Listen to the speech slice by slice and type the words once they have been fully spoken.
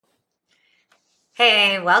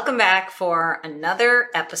Hey, welcome back for another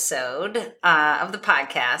episode of the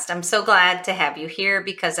podcast. I'm so glad to have you here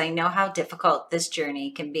because I know how difficult this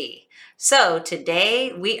journey can be. So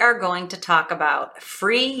today we are going to talk about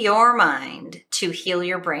free your mind to heal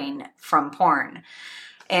your brain from porn.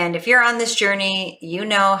 And if you're on this journey, you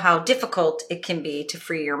know how difficult it can be to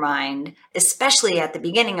free your mind, especially at the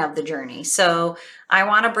beginning of the journey. So I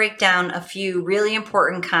want to break down a few really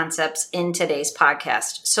important concepts in today's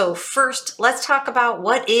podcast. So first, let's talk about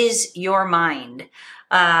what is your mind.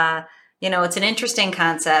 It's an interesting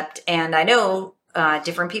concept, and I know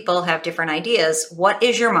different people have different ideas. What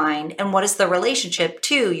is your mind, and what is the relationship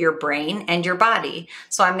to your brain and your body?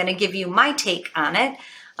 So I'm going to give you my take on it.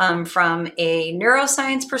 From a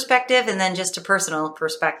neuroscience perspective and then just a personal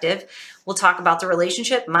perspective. We'll talk about the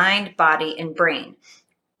relationship, mind, body, and brain.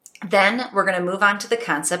 Then we're going to move on to the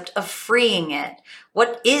concept of freeing it.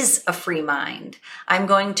 What is a free mind? I'm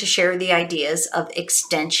going to share the ideas of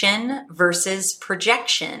extension versus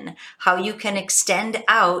projection, how you can extend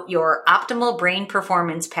out your optimal brain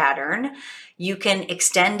performance pattern. You can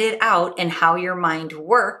extend it out in how your mind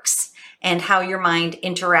works and how your mind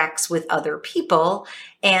interacts with other people.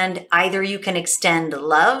 And either you can extend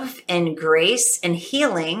love and grace and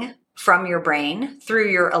healing from your brain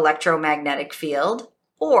through your electromagnetic field,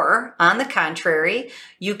 or on the contrary,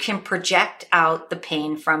 you can project out the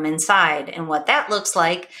pain from inside. And what that looks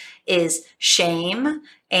like is shame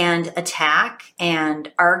and attack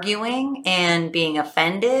and arguing and being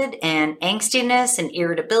offended and angstiness and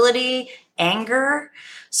irritability, anger.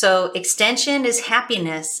 So extension is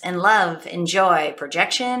happiness and love and joy.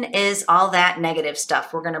 Projection is all that negative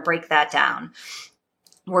stuff. We're going to break that down.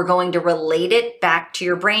 We're going to relate it back to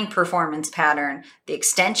your brain performance pattern. The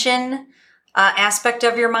extension aspect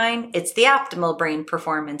of your mind, it's the optimal brain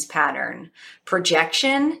performance pattern.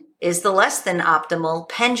 Projection is the less than optimal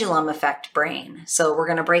pendulum effect brain. So we're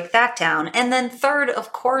going to break that down. And then third,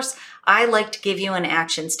 of course, I like to give you an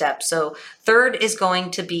action step. So third is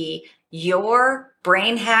going to be your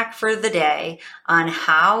brain hack for the day on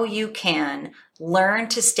how you can learn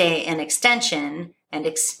to stay in extension and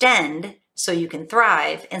extend so you can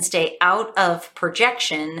thrive and stay out of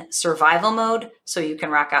projection survival mode so you can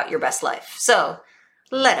rock out your best life. So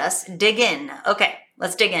let us dig in. Okay,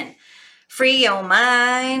 let's dig in. Free your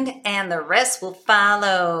mind and the rest will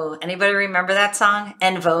follow. Anybody remember that song?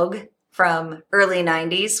 En Vogue from early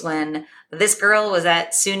 90s when this girl was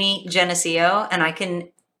at SUNY Geneseo, and I can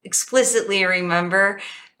explicitly remember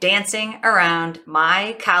dancing around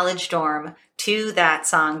my college dorm to that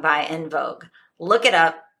song by En Vogue. Look it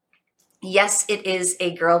up. Yes, it is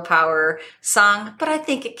a girl power song, but I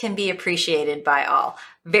think it can be appreciated by all.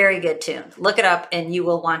 Very good tune. Look it up and you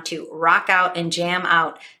will want to rock out and jam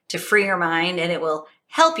out to free your mind, and it will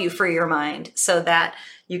help you free your mind so that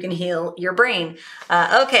you can heal your brain.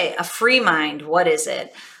 Okay, a free mind. What is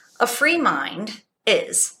it? A free mind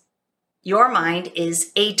is your mind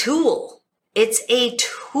is a tool. It's a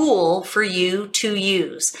tool for you to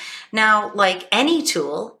use. Now, like any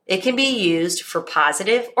tool, it can be used for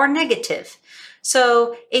positive or negative.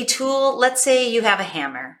 So a tool, let's say you have a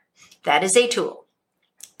hammer. That is a tool.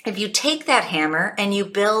 If you take that hammer and you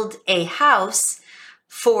build a house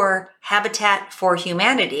for Habitat for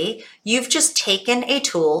Humanity, you've just taken a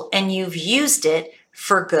tool and you've used it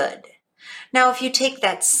for good. Now, if you take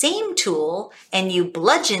that same tool and you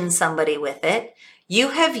bludgeon somebody with it, you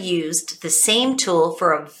have used the same tool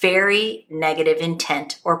for a very negative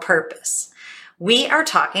intent or purpose. We are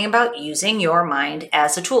talking about using your mind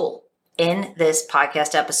as a tool in this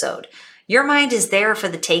podcast episode. Your mind is there for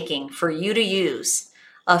the taking, for you to use.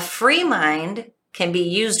 A free mind can be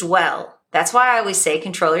used well. That's why I always say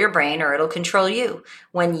control your brain or it'll control you.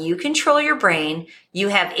 When you control your brain, you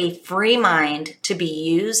have a free mind to be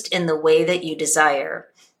used in the way that you desire.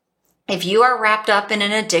 If you are wrapped up in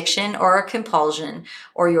an addiction or a compulsion,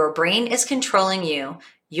 or your brain is controlling you,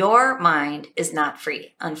 your mind is not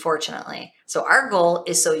free, unfortunately. So our goal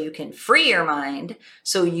is so you can free your mind,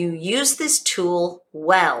 so you use this tool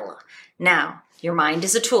well. Now, your mind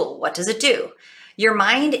is a tool. What does it do? Your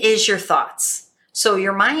mind is your thoughts. So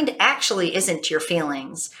your mind actually isn't your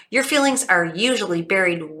feelings. Your feelings are usually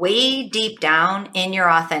buried way deep down in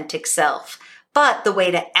your authentic self. But the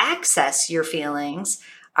way to access your feelings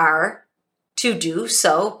are to do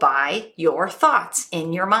so by your thoughts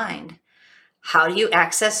in your mind. How do you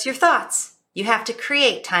access your thoughts? You have to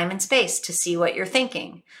create time and space to see what you're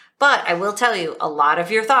thinking. But I will tell you, a lot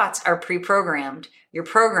of your thoughts are pre-programmed. You're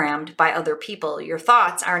programmed by other people. Your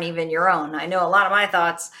thoughts aren't even your own. I know a lot of my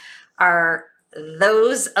thoughts are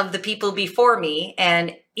those of the people before me,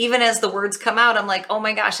 and even as the words come out, I'm like, oh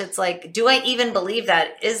my gosh, it's like, do I even believe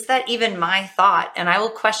that? Is that even my thought? And I will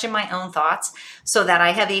question my own thoughts so that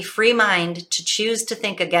I have a free mind to choose to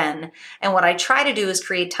think again. And what I try to do is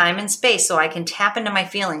create time and space so I can tap into my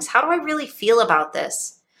feelings. How do I really feel about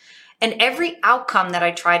this? And every outcome that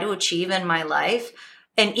I try to achieve in my life,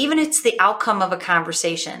 and even it's the outcome of a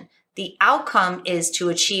conversation, the outcome is to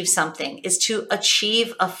achieve something, is to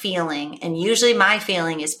achieve a feeling. And usually my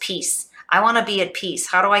feeling is peace. I want to be at peace.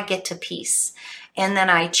 How do I get to peace? And then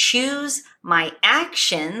I choose my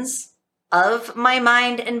actions of my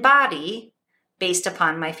mind and body based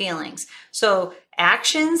upon my feelings. So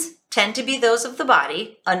actions tend to be those of the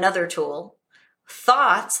body, another tool.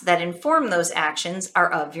 Thoughts that inform those actions are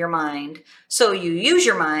of your mind. So you use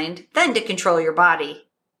your mind then to control your body.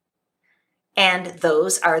 And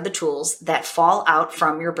those are the tools that fall out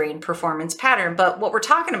from your brain performance pattern. But what we're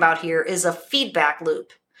talking about here is a feedback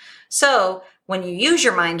loop. So when you use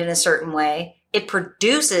your mind in a certain way, it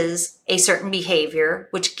produces a certain behavior,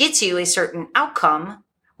 which gets you a certain outcome,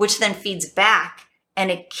 which then feeds back and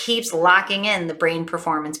it keeps locking in the brain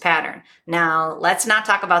performance pattern. Now, let's not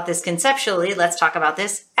talk about this conceptually. Let's talk about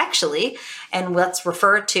this actually. And let's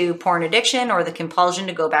refer to porn addiction or the compulsion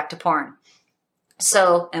to go back to porn.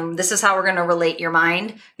 So, and this is how we're going to relate your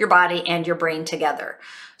mind, your body, and your brain together.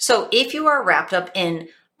 So if you are wrapped up in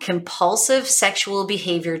compulsive sexual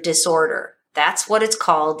behavior disorder, that's what it's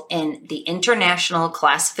called in the International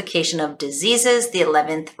Classification of Diseases, the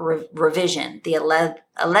 11th revision, the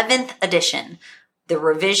 11th edition, the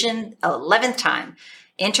revision, 11th time,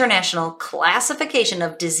 International Classification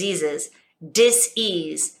of Diseases,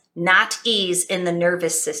 dis-ease, not ease in the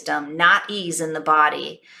nervous system, not ease in the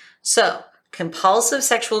body. So compulsive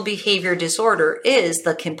sexual behavior disorder is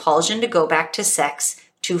the compulsion to go back to sex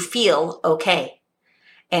to feel okay.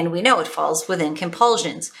 And we know it falls within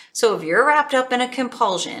compulsions. So if you're wrapped up in a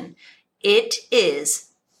compulsion, it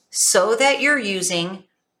is so that you're using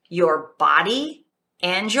your body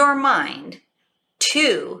and your mind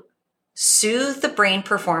to soothe the brain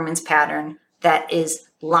performance pattern that is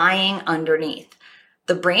lying underneath.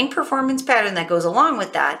 The brain performance pattern that goes along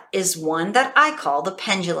with that is one that I call the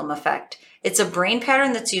pendulum effect. It's a brain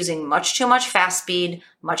pattern that's using much too much fast speed,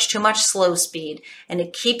 much too much slow speed, and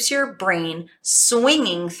it keeps your brain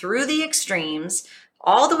swinging through the extremes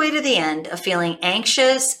all the way to the end of feeling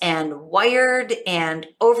anxious and wired and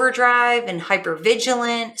overdrive and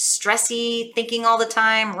hypervigilant, stressy, thinking all the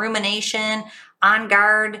time, rumination, on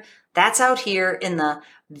guard. That's out here in the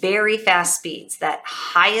very fast speeds, that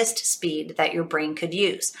highest speed that your brain could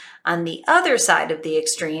use. On the other side of the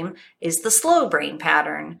extreme is the slow brain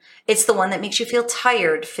pattern. It's the one that makes you feel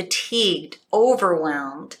tired, fatigued,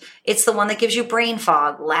 overwhelmed. It's the one that gives you brain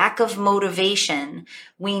fog, lack of motivation.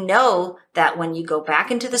 We know that when you go back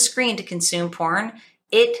into the screen to consume porn,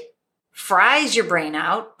 it fries your brain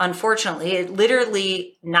out. Unfortunately, it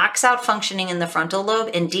literally knocks out functioning in the frontal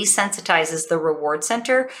lobe and desensitizes the reward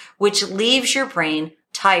center, which leaves your brain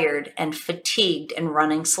tired and fatigued and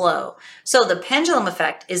running slow. So the pendulum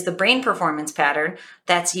effect is the brain performance pattern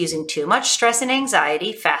that's using too much stress and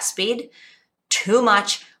anxiety, fast speed, too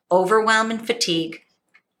much overwhelm and fatigue,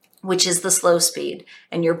 which is the slow speed.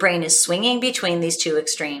 And your brain is swinging between these two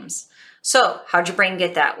extremes. So how'd your brain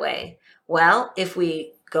get that way? Well, if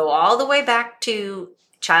we go all the way back to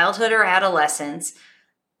childhood or adolescence,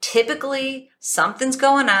 typically something's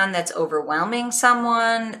going on that's overwhelming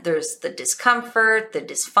someone. There's the discomfort, the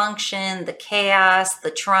dysfunction, the chaos, the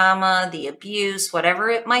trauma, the abuse, whatever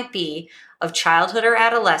it might be of childhood or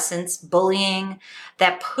adolescence, bullying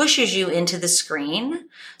that pushes you into the screen.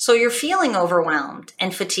 So you're feeling overwhelmed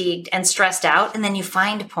and fatigued and stressed out, and then you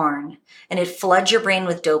find porn and it floods your brain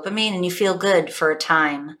with dopamine and you feel good for a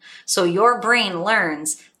time. So your brain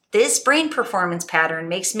learns this brain performance pattern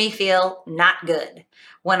makes me feel not good.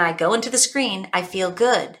 When I go into the screen, I feel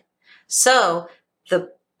good. So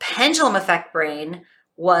the pendulum effect brain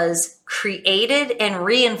was created and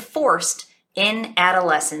reinforced in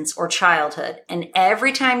adolescence or childhood. And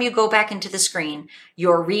every time you go back into the screen,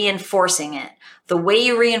 you're reinforcing it. The way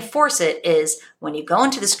you reinforce it is when you go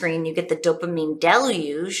into the screen, you get the dopamine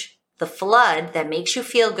deluge, the flood that makes you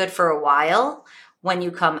feel good for a while. When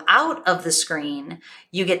you come out of the screen,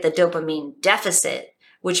 you get the dopamine deficit,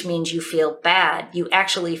 which means you feel bad. You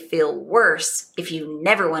actually feel worse if you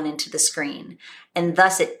never went into the screen. And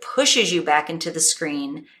thus it pushes you back into the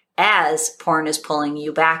screen as porn is pulling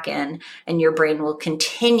you back in, and your brain will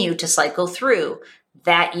continue to cycle through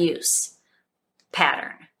that use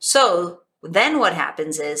pattern. So then what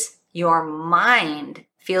happens is your mind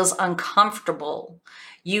feels uncomfortable.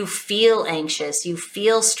 You feel anxious, you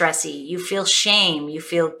feel stressy, you feel shame, you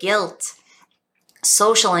feel guilt.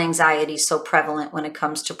 Social anxiety is so prevalent when it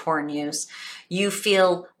comes to porn use. You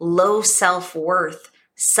feel low self-worth.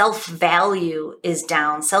 Self-value is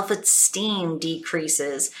down. Self-esteem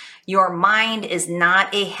decreases. Your mind is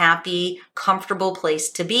not a happy, comfortable place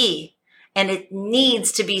to be. And it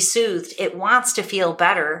needs to be soothed. It wants to feel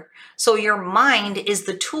better. So your mind is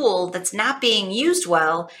the tool that's not being used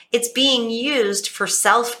well. It's being used for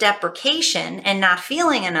self-deprecation and not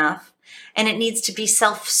feeling enough. And it needs to be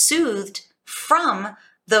self-soothed from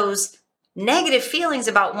those negative feelings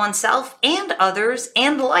about oneself and others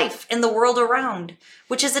and life in the world around,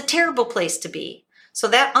 which is a terrible place to be. So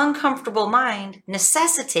that uncomfortable mind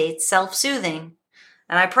necessitates self-soothing.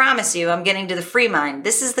 And I promise you, I'm getting to the free mind.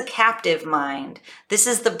 This is the captive mind. This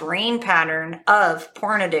is the brain pattern of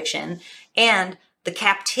porn addiction and the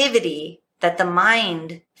captivity that the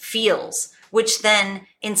mind feels, which then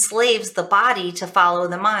enslaves the body to follow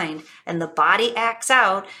the mind. And the body acts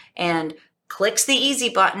out and clicks the easy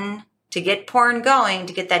button to get porn going,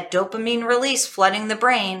 to get that dopamine release flooding the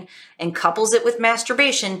brain, and couples it with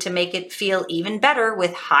masturbation to make it feel even better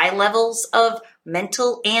with high levels of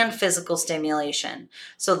mental and physical stimulation.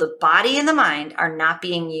 So the body and the mind are not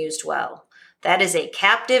being used well. That is a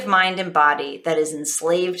captive mind and body that is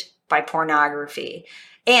enslaved by pornography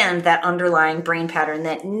and that underlying brain pattern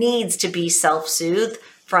that needs to be self-soothed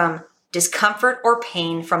from discomfort or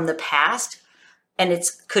pain from the past. And it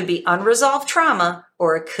could be unresolved trauma,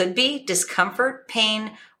 or it could be discomfort,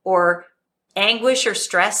 pain, or anguish or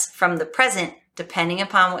stress from the present, depending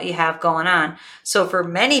upon what you have going on. So for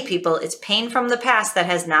many people, it's pain from the past that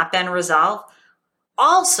has not been resolved.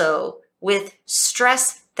 Also with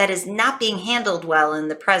stress that is not being handled well in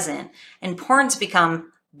the present. And porn's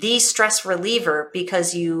become the stress reliever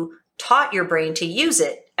because you taught your brain to use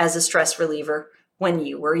it as a stress reliever when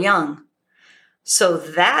you were young. So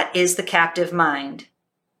that is the captive mind.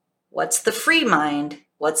 What's the free mind?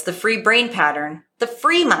 What's the free brain pattern? The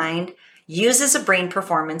free mind uses a brain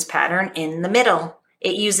performance pattern in the middle.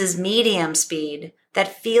 It uses medium speed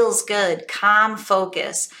that feels good, calm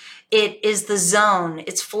focus. It is the zone.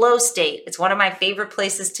 It's flow state. It's one of my favorite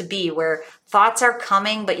places to be where thoughts are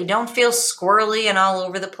coming, but you don't feel squirrely and all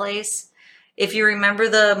over the place. If you remember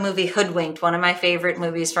the movie Hoodwinked, one of my favorite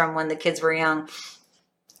movies from when the kids were young,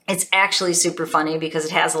 it's actually super funny because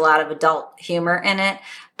it has a lot of adult humor in it,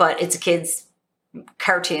 but it's a kid's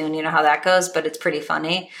cartoon. You know how that goes, but it's pretty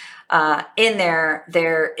funny. In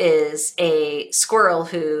there is a squirrel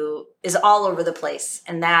who is all over the place.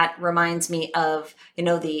 And that reminds me of,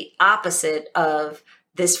 the opposite of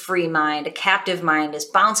this free mind. A captive mind is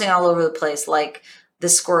bouncing all over the place like the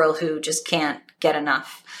squirrel who just can't get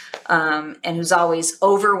enough. And who's always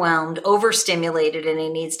overwhelmed, overstimulated, and he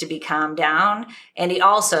needs to be calmed down. And he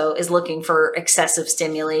also is looking for excessive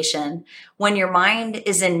stimulation. When your mind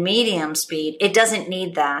is in medium speed, it doesn't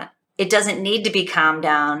need that. It doesn't need to be calmed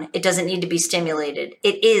down. It doesn't need to be stimulated.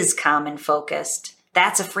 It is calm and focused.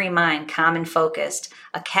 That's a free mind, calm and focused.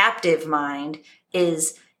 A captive mind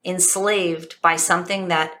is enslaved by something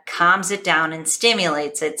that calms it down and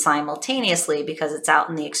stimulates it simultaneously because it's out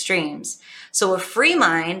in the extremes. So a free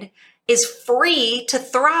mind is free to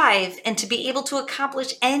thrive and to be able to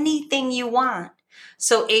accomplish anything you want.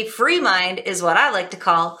 So a free mind is what I like to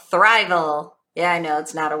call thrival. Yeah, I know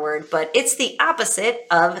it's not a word, but it's the opposite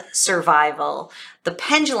of survival. The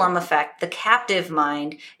pendulum effect, the captive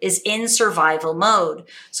mind, is in survival mode.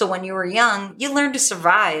 So when you were young, you learned to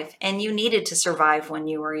survive, and you needed to survive when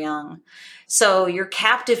you were young. So you're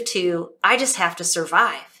captive to, I just have to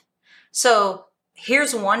survive. So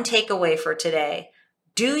here's one takeaway for today.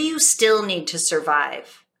 Do you still need to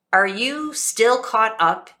survive? Are you still caught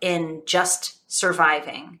up in just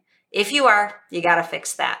surviving? If you are, you got to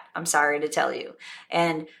fix that. I'm sorry to tell you.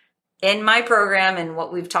 And in my program and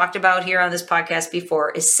what we've talked about here on this podcast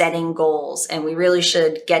before is setting goals. And we really I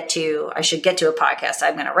should get to a podcast.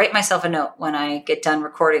 I'm going to write myself a note when I get done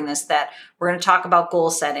recording this that we're going to talk about goal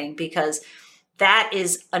setting, because that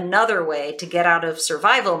is another way to get out of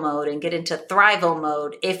survival mode and get into thrival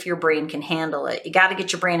mode if your brain can handle it. You got to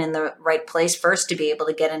get your brain in the right place first to be able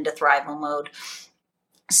to get into thrival mode.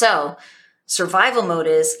 So survival mode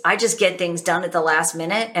is I just get things done at the last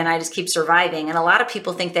minute and I just keep surviving. And a lot of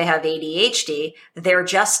people think they have ADHD. They're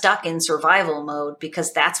just stuck in survival mode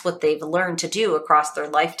because that's what they've learned to do across their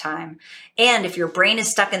lifetime. And if your brain is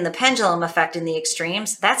stuck in the pendulum effect in the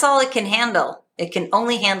extremes, that's all it can handle. It can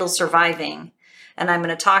only handle surviving. And I'm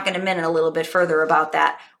going to talk in a minute a little bit further about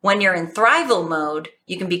that. When you're in thrival mode,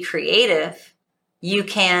 you can be creative. You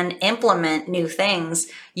can implement new things.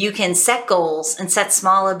 You can set goals and set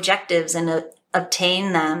small objectives and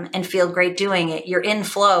obtain them and feel great doing it. You're in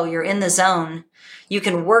flow. You're in the zone. You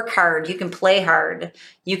can work hard. You can play hard.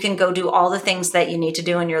 You can go do all the things that you need to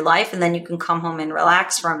do in your life, and then you can come home and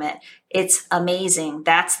relax from it. It's amazing.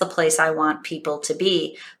 That's the place I want people to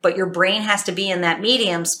be. But your brain has to be in that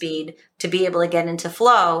medium speed to be able to get into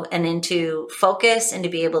flow and into focus and to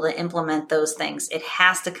be able to implement those things. It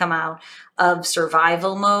has to come out of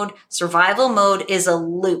survival mode. Survival mode is a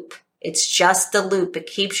loop. It's just a loop. It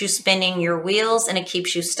keeps you spinning your wheels and it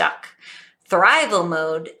keeps you stuck. Thrival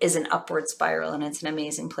mode is an upward spiral, and it's an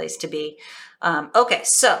amazing place to be. Okay,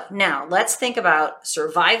 so now let's think about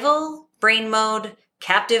survival brain mode,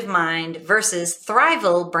 captive mind versus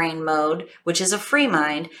thrival brain mode, which is a free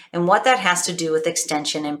mind, and what that has to do with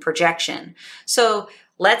extension and projection. So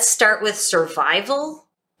let's start with survival,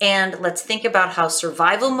 and let's think about how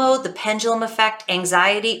survival mode, the pendulum effect,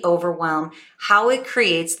 anxiety, overwhelm, how it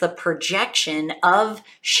creates the projection of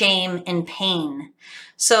shame and pain.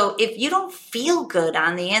 So if you don't feel good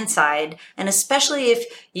on the inside, and especially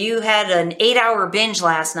if you had an 8-hour binge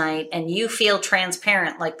last night and you feel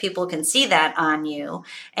transparent, like people can see that on you,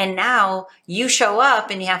 and now you show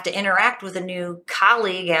up and you have to interact with a new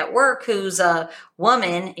colleague at work who's a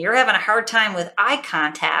woman, you're having a hard time with eye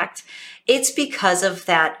contact, it's because of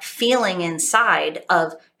that feeling inside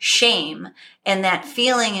of shame and that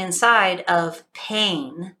feeling inside of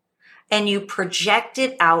pain. And you project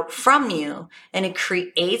it out from you, and it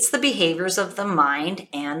creates the behaviors of the mind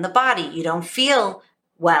and the body. You don't feel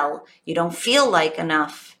well. You don't feel like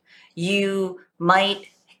enough. You might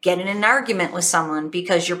get in an argument with someone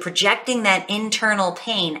because you're projecting that internal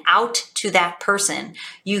pain out to that person.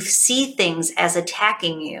 You see things as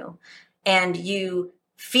attacking you, and you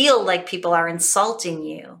feel like people are insulting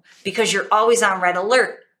you because you're always on red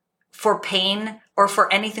alert for pain or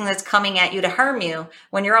for anything that's coming at you to harm you.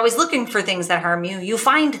 When you're always looking for things that harm you, you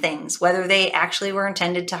find things, whether they actually were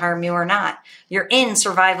intended to harm you or not. You're in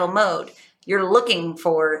survival mode. You're looking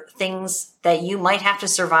for things that you might have to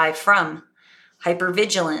survive from.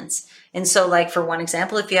 Hypervigilance. And so, like, for one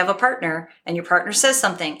example, if you have a partner and your partner says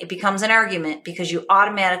something, it becomes an argument because you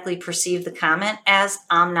automatically perceive the comment as,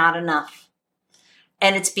 I'm not enough.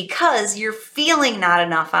 And it's because you're feeling not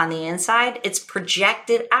enough on the inside. It's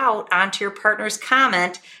projected out onto your partner's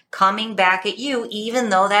comment, coming back at you, even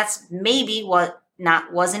though that's maybe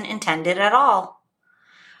wasn't intended at all.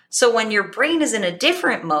 So when your brain is in a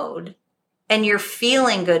different mode and you're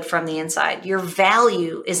feeling good from the inside, your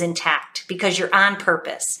value is intact because you're on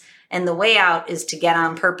purpose. And the way out is to get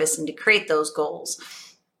on purpose and to create those goals.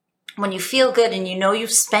 When you feel good and you know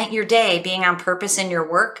you've spent your day being on purpose in your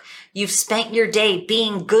work, you've spent your day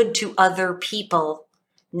being good to other people,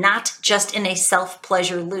 not just in a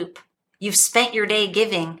self-pleasure loop. You've spent your day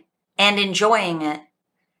giving and enjoying it.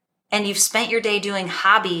 And you've spent your day doing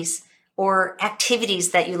hobbies or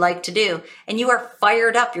activities that you like to do. And you are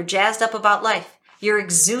fired up. You're jazzed up about life. You're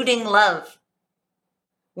exuding love.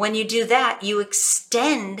 When you do that, you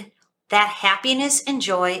extend that happiness and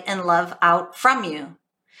joy and love out from you.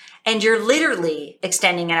 And you're literally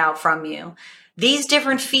extending it out from you. These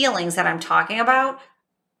different feelings that I'm talking about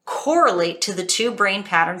correlate to the two brain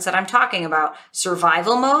patterns that I'm talking about.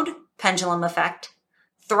 Survival mode, pendulum effect.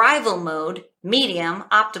 Thrival mode, medium,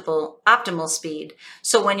 optimal speed.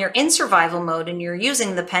 So when you're in survival mode and you're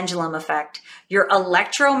using the pendulum effect, your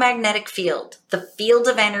electromagnetic field, the field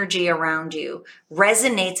of energy around you,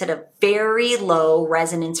 resonates at a very low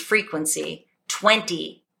resonance frequency,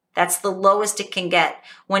 20. That's the lowest it can get.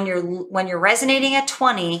 When you're resonating at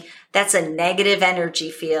 20, that's a negative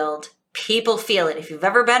energy field. People feel it. If you've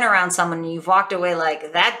ever been around someone and you've walked away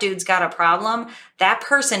like, that dude's got a problem, that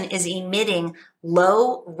person is emitting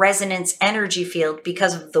low resonance energy field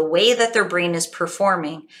because of the way that their brain is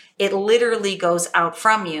performing. It literally goes out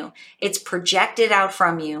from you. It's projected out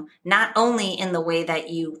from you, not only in the way that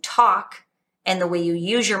you talk and the way you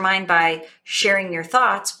use your mind by sharing your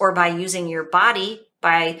thoughts or by using your body,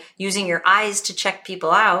 by using your eyes to check people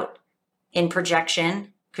out in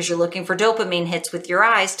projection, because you're looking for dopamine hits with your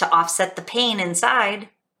eyes to offset the pain inside.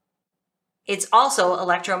 It's also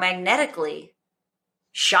electromagnetically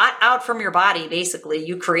shot out from your body, basically.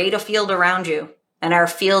 You create a field around you, and our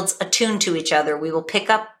fields attune to each other. We will pick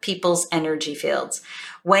up people's energy fields.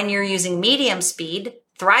 When you're using medium speed,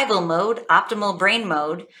 thrival mode, optimal brain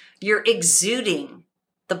mode, you're exuding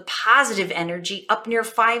the positive energy up near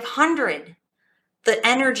 500. The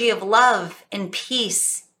energy of love and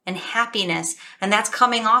peace and happiness, and that's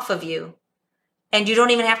coming off of you. And you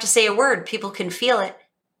don't even have to say a word. People can feel it.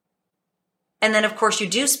 And then, of course, you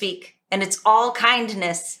do speak, and it's all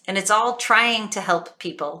kindness, and it's all trying to help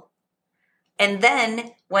people. And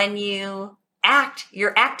then when you act,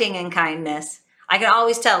 you're acting in kindness. I can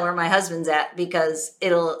always tell where my husband's at because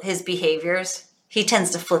his behaviors, He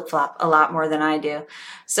tends to flip-flop a lot more than I do.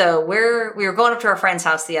 So we were going up to our friend's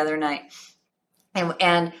house the other night,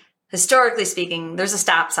 and historically speaking, there's a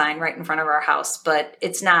stop sign right in front of our house, but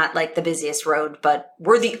it's not like the busiest road, but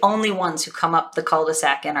we're the only ones who come up the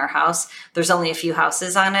cul-de-sac in our house. There's only a few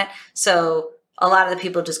houses on it. So a lot of the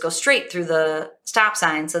people just go straight through the stop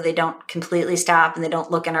sign, so they don't completely stop and they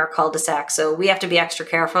don't look in our cul-de-sac. So we have to be extra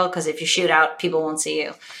careful, because if you shoot out, people won't see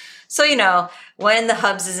you. So, when the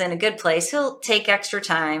hubs is in a good place, he'll take extra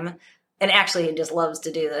time. And actually, he just loves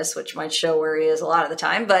to do this, which might show where he is a lot of the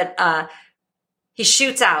time. But he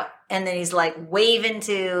shoots out, and then he's like waving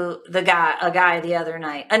to a guy the other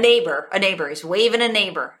night, a neighbor. He's waving a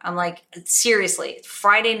neighbor. I'm like, seriously,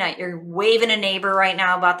 Friday night, you're waving a neighbor right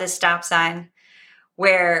now about this stop sign?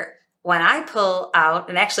 Where when I pull out,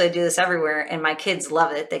 and actually I do this everywhere, and my kids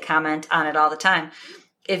love it. They comment on it all the time.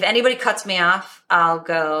 If anybody cuts me off, I'll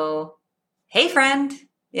go, hey, friend.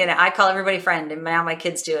 I call everybody friend, and now my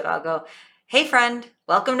kids do it. I'll go, hey, friend,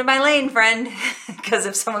 welcome to my lane, friend. Because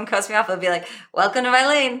if someone cuts me off, I'll be like, welcome to my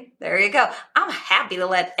lane. There you go. I'm happy to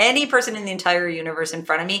let any person in the entire universe in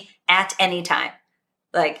front of me at any time.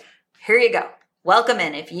 Like, here you go. Welcome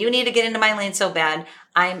in. If you need to get into my lane so bad,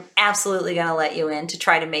 I'm absolutely going to let you in to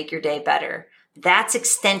try to make your day better. That's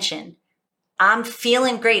extension. I'm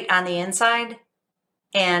feeling great on the inside,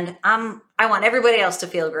 and I want everybody else to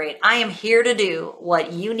feel great. I am here to do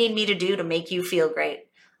what you need me to do to make you feel great.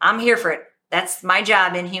 I'm here for it. That's my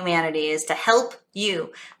job in humanity, is to help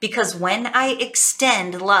you. Because when I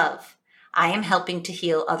extend love, I am helping to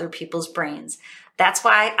heal other people's brains. That's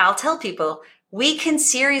why I'll tell people, we can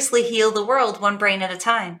seriously heal the world one brain at a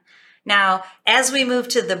time. Now, as we move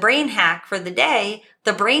to the brain hack for the day,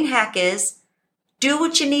 the brain hack is do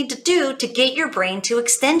what you need to do to get your brain to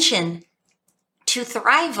extension, to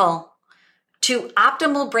thrival, to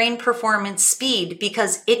optimal brain performance speed,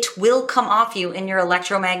 because it will come off you in your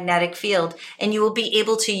electromagnetic field, and you will be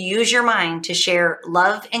able to use your mind to share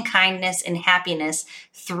love and kindness and happiness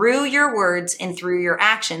through your words and through your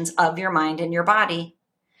actions of your mind and your body.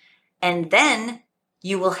 And then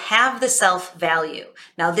you will have the self-value.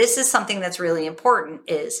 Now, this is something that's really important,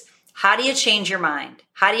 is how do you change your mind?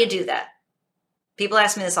 How do you do that? People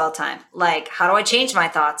ask me this all the time. Like, how do I change my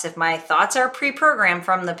thoughts? If my thoughts are pre-programmed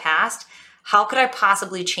from the past, how could I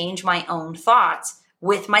possibly change my own thoughts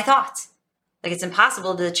with my thoughts? Like, it's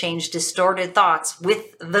impossible to change distorted thoughts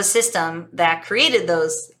with the system that created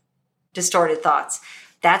those distorted thoughts.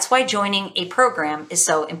 That's why joining a program is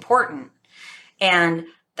so important. And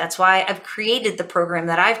that's why I've created the program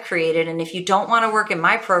that I've created. And if you don't want to work in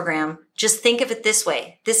my program, just think of it this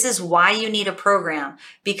way. This is why you need a program.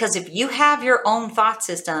 Because if you have your own thought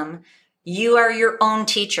system, you are your own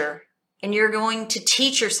teacher. And you're going to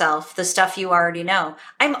teach yourself the stuff you already know.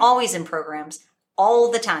 I'm always in programs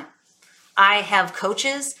all the time. I have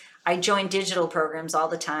coaches. I join digital programs all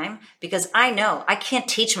the time because I know I can't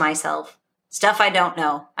teach myself stuff I don't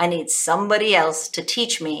know. I need somebody else to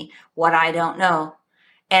teach me what I don't know.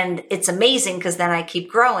 And it's amazing because then I keep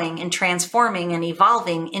growing and transforming and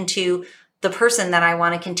evolving into the person that I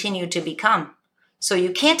want to continue to become. So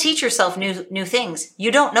you can't teach yourself new things.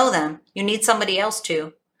 You don't know them. You need somebody else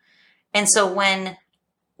to. And so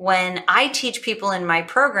when I teach people in my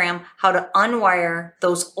program how to unwire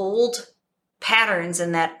those old patterns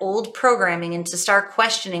and that old programming and to start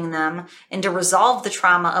questioning them and to resolve the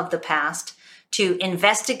trauma of the past, to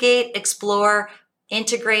investigate, explore,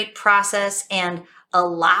 integrate, process, and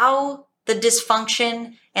allow the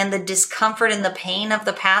dysfunction and the discomfort and the pain of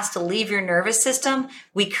the past to leave your nervous system,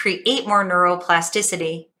 we create more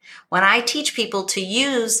neuroplasticity. When I teach people to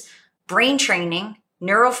use brain training,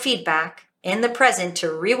 neurofeedback in the present to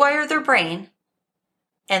rewire their brain,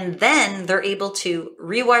 and then they're able to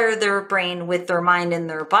rewire their brain with their mind and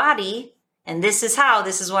their body. And this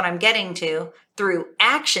is what I'm getting to, through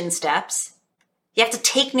action steps. You have to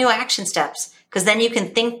take new action steps because then you can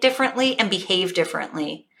think differently and behave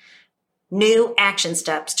differently. New action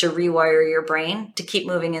steps to rewire your brain to keep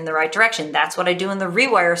moving in the right direction. That's what I do in the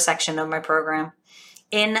rewire section of my program.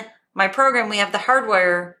 In my program, we have the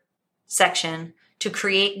hardwire section to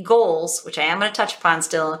create goals, which I am going to touch upon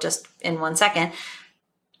still just in 1 second,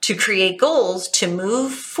 to create goals to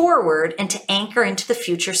move forward and to anchor into the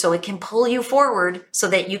future so it can pull you forward so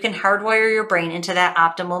that you can hardwire your brain into that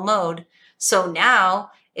optimal mode. So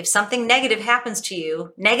now, if something negative happens to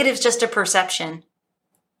you, negative is just a perception.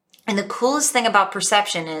 And the coolest thing about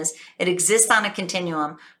perception is it exists on a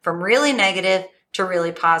continuum from really negative to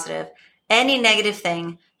really positive. Any negative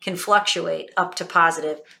thing can fluctuate up to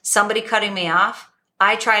positive. Somebody cutting me off,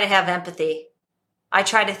 I try to have empathy. I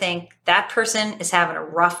try to think that person is having a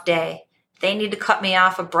rough day. They need to cut me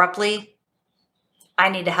off abruptly. I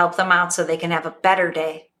need to help them out so they can have a better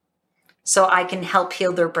day. So I can help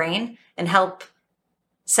heal their brain and help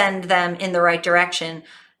send them in the right direction.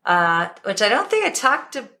 Which I don't think I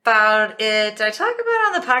talked about it. Did I talk about it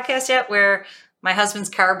on the podcast yet? Where my husband's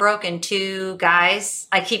car broke and two guys,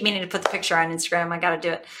 I keep meaning to put the picture on Instagram. I got to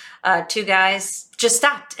do it. Two guys just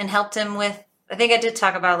stopped and helped him with, I think I did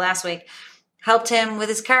talk about it last week, helped him with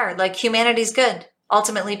his car. Like, humanity's good.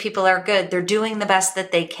 Ultimately, people are good. They're doing the best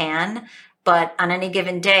that they can. But on any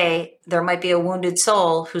given day, there might be a wounded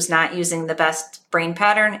soul who's not using the best brain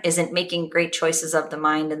pattern, isn't making great choices of the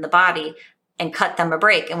mind and the body, and cut them a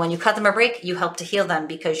break. And when you cut them a break, you help to heal them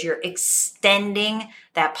because you're extending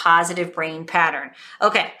that positive brain pattern.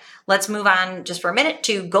 Okay, let's move on just for a minute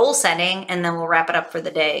to goal setting, and then we'll wrap it up for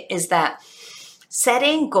the day. Is that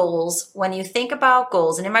setting goals, when you think about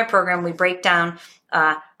goals, and in my program, we break down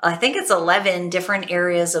I think it's 11 different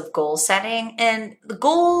areas of goal setting. And the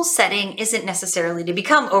goal setting isn't necessarily to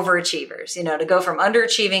become overachievers, to go from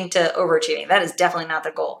underachieving to overachieving. That is definitely not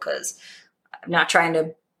the goal, because I'm not trying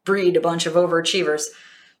to breed a bunch of overachievers.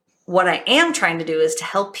 What I am trying to do is to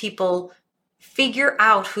help people figure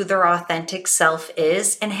out who their authentic self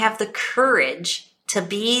is and have the courage to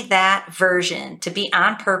be that version, to be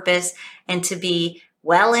on purpose, and to be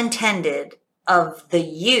well-intended of the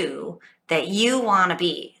you that you want to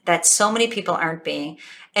be, that so many people aren't being.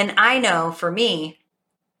 And I know for me,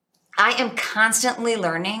 I am constantly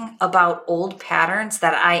learning about old patterns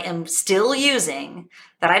that I am still using,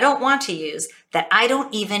 that I don't want to use, that I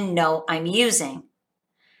don't even know I'm using.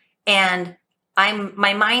 And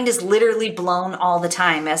my mind is literally blown all the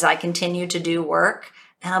time as I continue to do work.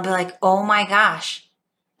 And I'll be like, oh my gosh.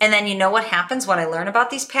 And then you know what happens when I learn about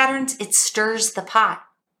these patterns? It stirs the pot.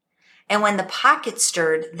 And when the pot gets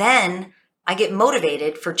stirred, then I get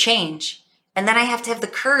motivated for change. And then I have to have the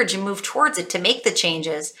courage and move towards it to make the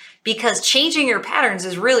changes, because changing your patterns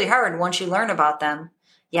is really hard once you learn about them.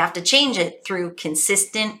 You have to change it through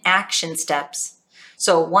consistent action steps.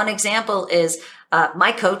 So one example is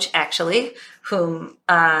my coach, actually, whom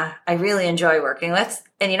I really enjoy working with.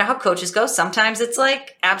 And you know how coaches go? Sometimes it's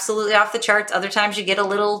like absolutely off the charts. Other times you get a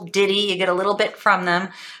little ditty, you get a little bit from them.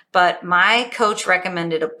 But my coach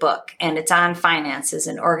recommended a book, and it's on finances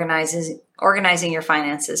and organizing your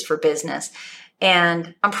finances for business.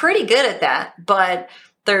 And I'm pretty good at that, but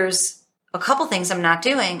there's a couple things I'm not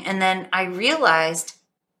doing. And then I realized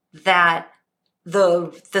that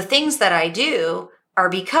the things that I do are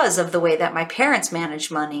because of the way that my parents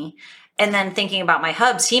manage money. And then thinking about my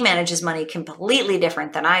hubs, he manages money completely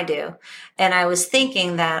different than I do. And I was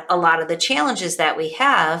thinking that a lot of the challenges that we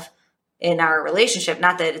have in our relationship,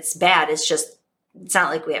 not that it's bad, it's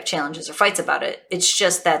not like we have challenges or fights about it. It's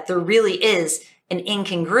just that there really is an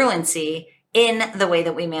incongruency in the way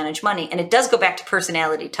that we manage money. And it does go back to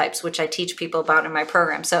personality types, which I teach people about in my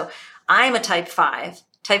program. So I'm a type 5.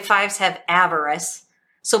 Type 5s have avarice.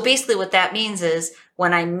 So basically what that means is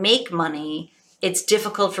when I make money, it's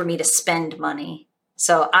difficult for me to spend money.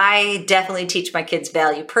 So I definitely teach my kids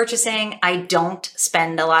value purchasing. I don't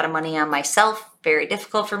spend a lot of money on myself. Very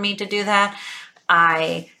difficult for me to do that.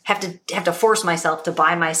 I have to force myself to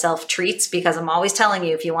buy myself treats, because I'm always telling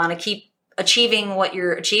you, if you want to keep achieving what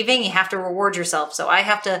you're achieving, you have to reward yourself. So I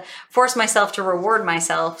have to force myself to reward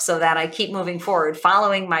myself so that I keep moving forward,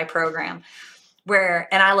 following my program.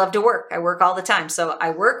 And I love to work. I work all the time. So I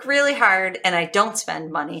work really hard and I don't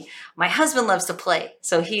spend money. My husband loves to play.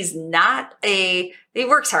 So he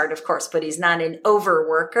works hard, of course, but he's not an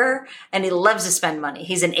overworker, and he loves to spend money.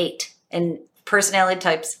 He's an 8, and personality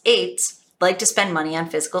types 8s like to spend money on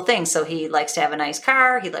physical things. So he likes to have a nice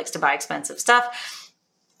car. He likes to buy expensive stuff.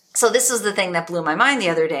 So this is the thing that blew my mind the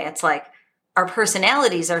other day. It's like our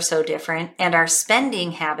personalities are so different, and our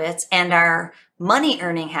spending habits and our money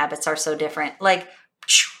earning habits are so different, like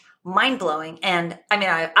mind blowing. And I mean,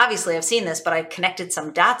 I've seen this, but I connected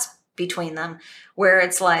some dots between them where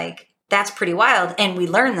it's like, that's pretty wild. And we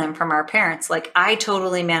learn them from our parents. Like, I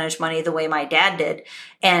totally manage money the way my dad did,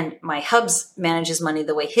 and my hubs manages money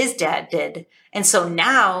the way his dad did. And so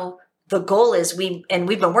now the goal is we've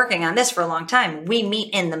been working on this for a long time. We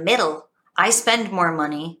meet in the middle. I spend more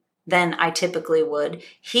money than I typically would.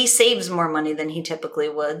 He saves more money than he typically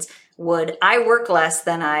would. I work less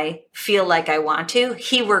than I feel like I want to.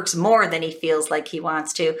 He works more than he feels like he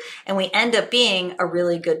wants to. And we end up being a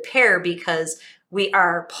really good pair because we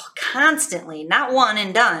are constantly, not one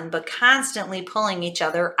and done, but constantly pulling each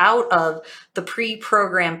other out of the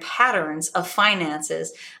pre-programmed patterns of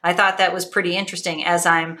finances. I thought that was pretty interesting. As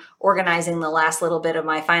I'm organizing the last little bit of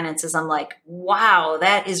my finances, I'm like, wow,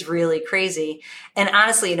 that is really crazy. And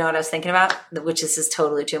honestly, you know what I was thinking about, which is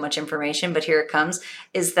totally too much information, but here it comes,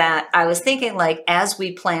 is that I was thinking, like, as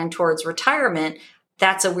we plan towards retirement,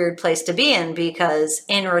 that's a weird place to be in, because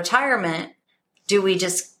in retirement, do we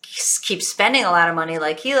just keep spending a lot of money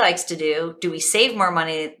like he likes to do? Do we save more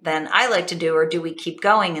money than I like to do? Or do we keep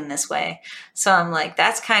going in this way? So I'm like,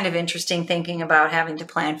 that's kind of interesting, thinking about having to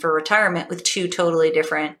plan for retirement with two totally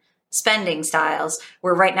different spending styles,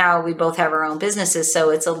 where right now we both have our own businesses. So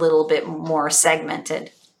it's a little bit more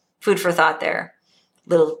segmented. Food for thought there.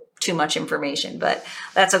 Little too much information, but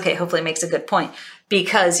that's okay. Hopefully it makes a good point.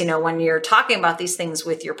 Because, you know, when you're talking about these things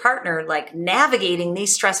with your partner, like navigating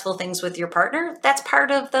these stressful things with your partner, that's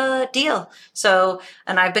part of the deal. So,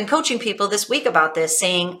 and I've been coaching people this week about this,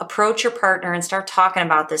 saying, approach your partner and start talking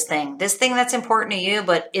about this thing that's important to you,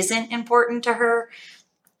 but isn't important to her.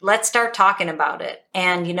 Let's start talking about it.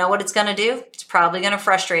 And you know what it's going to do? It's probably going to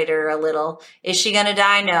frustrate her a little. Is she going to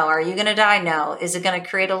die? No. Are you going to die? No. Is it going to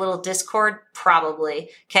create a little discord? Probably.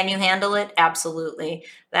 Can you handle it? Absolutely.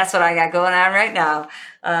 That's what I got going on right now.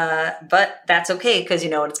 But that's okay, because you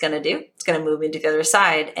know what it's going to do? It's going to move me to the other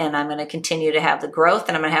side, and I'm going to continue to have the growth,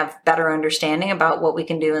 and I'm going to have better understanding about what we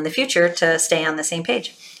can do in the future to stay on the same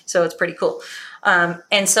page. So it's pretty cool.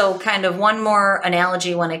 And so kind of one more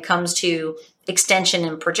analogy when it comes to extension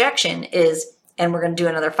and projection is, and we're going to do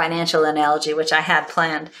another financial analogy, which I had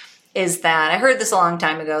planned, is that I heard this a long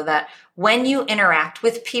time ago, that when you interact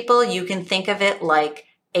with people, you can think of it like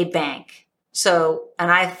a bank. So,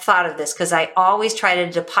 and I thought of this because I always try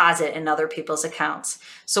to deposit in other people's accounts.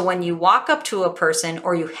 So when you walk up to a person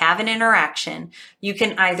or you have an interaction, you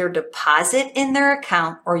can either deposit in their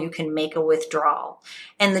account or you can make a withdrawal.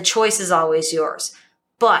 And the choice is always yours.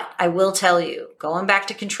 But I will tell you, going back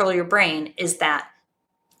to control your brain, is that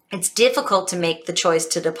it's difficult to make the choice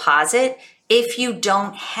to deposit if you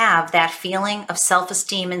don't have that feeling of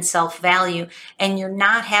self-esteem and self-value, and you're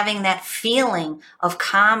not having that feeling of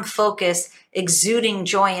calm focus, exuding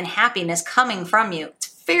joy and happiness coming from you.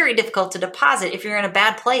 It's very difficult to deposit if you're in a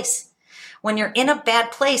bad place. When you're in a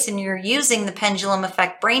bad place and you're using the pendulum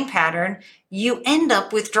effect brain pattern, you end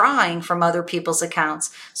up withdrawing from other people's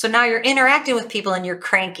accounts. So now you're interacting with people and you're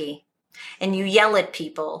cranky, and you yell at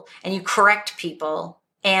people and you correct people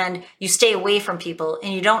and you stay away from people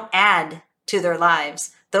and you don't add to their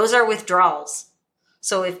lives. Those are withdrawals.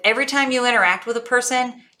 So if every time you interact with a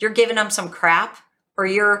person, you're giving them some crap, or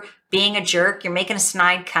you're being a jerk, you're making a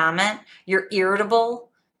snide comment, you're irritable,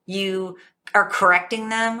 you are correcting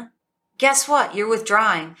them, guess what? You're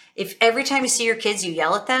withdrawing. If every time you see your kids, you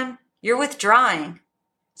yell at them, you're withdrawing.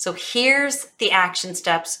 So here's the action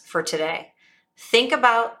steps for today. Think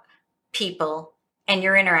about people and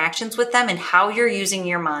your interactions with them and how you're using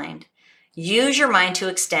your mind. Use your mind to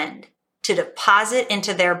extend, to deposit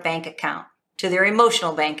into their bank account, to their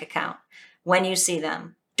emotional bank account when you see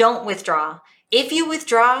them. Don't withdraw. If you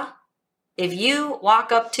withdraw, if you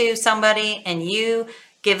walk up to somebody and you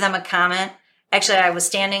give them a comment, actually, I was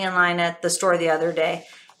standing in line at the store the other day,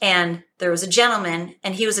 and there was a gentleman,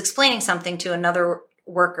 and he was explaining something to another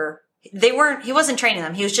worker. He wasn't training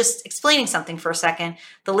them. He was just explaining something for a second.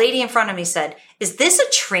 The lady in front of me said, "Is this a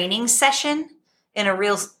training session?" In a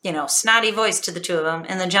real, snotty voice to the two of them.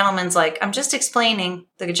 And the gentleman's like, "I'm just explaining,"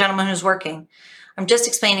 the gentleman who's working, "I'm just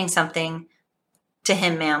explaining something to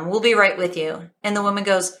him, ma'am. We'll be right with you." And the woman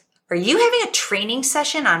goes, "Are you having a training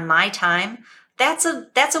session on my time? That's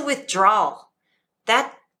a withdrawal.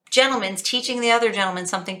 That gentleman's teaching the other gentleman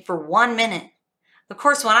something for 1 minute." Of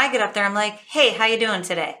course, when I get up there, I'm like, "Hey, how you doing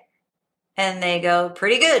today?" And they go,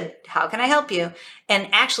 "Pretty good. How can I help you?" And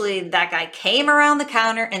actually, that guy came around the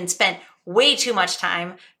counter and spent way too much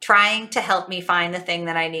time trying to help me find the thing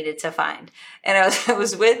that I needed to find. And I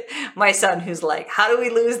was with my son, who's like, "How do we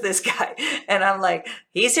lose this guy?" And I'm like,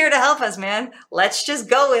 "He's here to help us, man. Let's just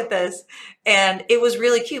go with this." And it was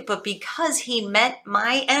really cute. But because he met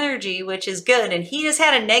my energy, which is good, and he just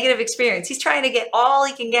had a negative experience, he's trying to get all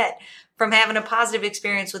he can get from having a positive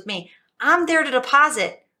experience with me. I'm there to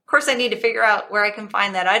deposit. Of course, I need to figure out where I can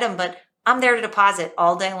find that item, but I'm there to deposit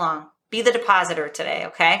all day long. Be the depositor today,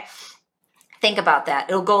 okay? Think about that.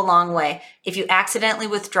 It'll go a long way. If you accidentally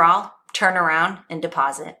withdraw, turn around and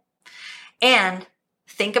deposit. And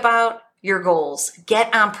think about your goals.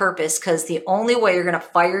 Get on purpose, because the only way you're going to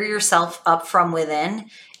fire yourself up from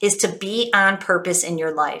within is to be on purpose in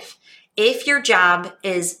your life. If your job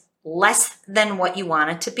is less than what you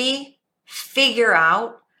want it to be, figure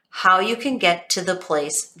out how you can get to the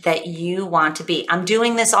place that you want to be. I'm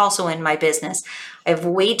doing this also in my business. I have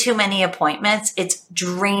way too many appointments. It's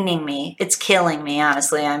draining me. It's killing me,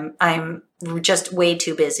 honestly. I'm just way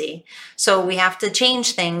too busy. So we have to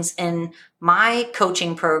change things in my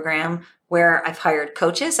coaching program where I've hired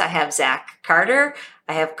coaches. I have Zach Carter.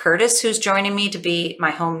 I have Curtis, who's joining me to be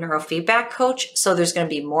my home neurofeedback coach. So there's going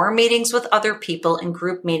to be more meetings with other people and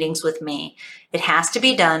group meetings with me. It has to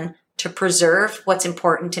be done to preserve what's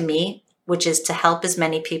important to me, which is to help as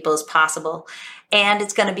many people as possible. And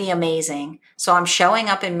it's going to be amazing. So I'm showing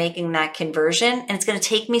up and making that conversion, and it's going to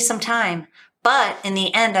take me some time. But in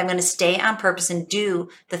the end, I'm going to stay on purpose and do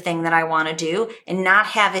the thing that I want to do and not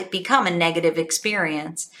have it become a negative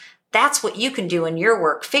experience. That's what you can do in your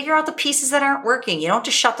work. Figure out the pieces that aren't working. You don't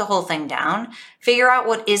just shut the whole thing down. Figure out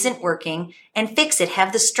what isn't working and fix it.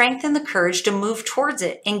 Have the strength and the courage to move towards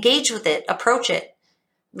it. Engage with it. Approach it.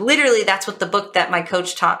 Literally, that's what the book that my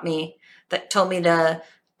coach taught me, that told me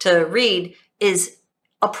to read, is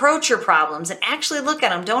approach your problems and actually look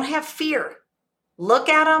at them. Don't have fear. Look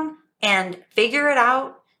at them and figure it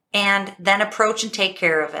out and then approach and take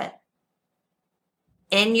care of it.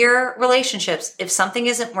 In your relationships, if something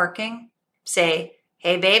isn't working, say,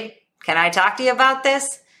 hey, babe, can I talk to you about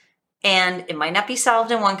this? And it might not be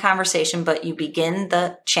solved in one conversation, but you begin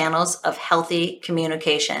the channels of healthy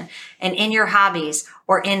communication. And in your hobbies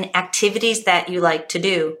or in activities that you like to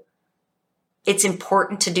do, it's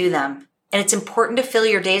important to do them. And it's important to fill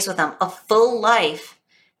your days with them. A full life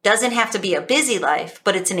doesn't have to be a busy life,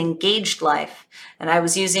 but it's an engaged life. And I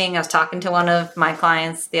was talking to one of my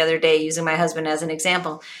clients the other day, using my husband as an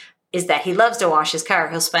example, is that he loves to wash his car.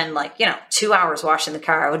 He'll spend 2 hours washing the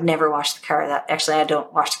car. I would never wash the car. I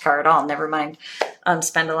don't wash the car at all. Never mind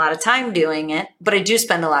spend a lot of time doing it, but I do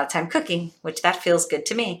spend a lot of time cooking, which that feels good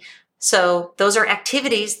to me. So those are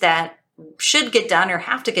activities that should get done or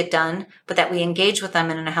have to get done, but that we engage with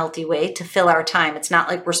them in a healthy way to fill our time. It's not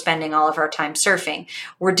like we're spending all of our time surfing.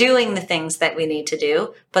 We're doing the things that we need to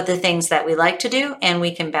do, but the things that we like to do, and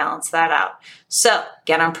we can balance that out. So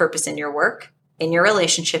get on purpose in your work, in your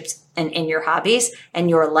relationships, and in your hobbies, and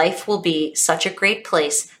your life will be such a great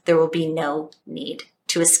place. There will be no need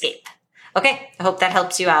to escape. Okay, I hope that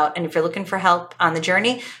helps you out. And if you're looking for help on the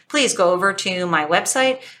journey, please go over to my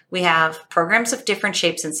website. We have programs of different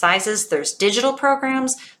shapes and sizes. There's digital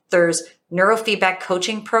programs, there's neurofeedback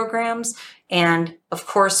coaching programs, and of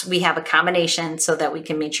course, we have a combination so that we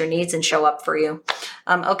can meet your needs and show up for you.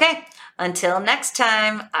 Okay, until next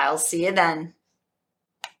time, I'll see you then.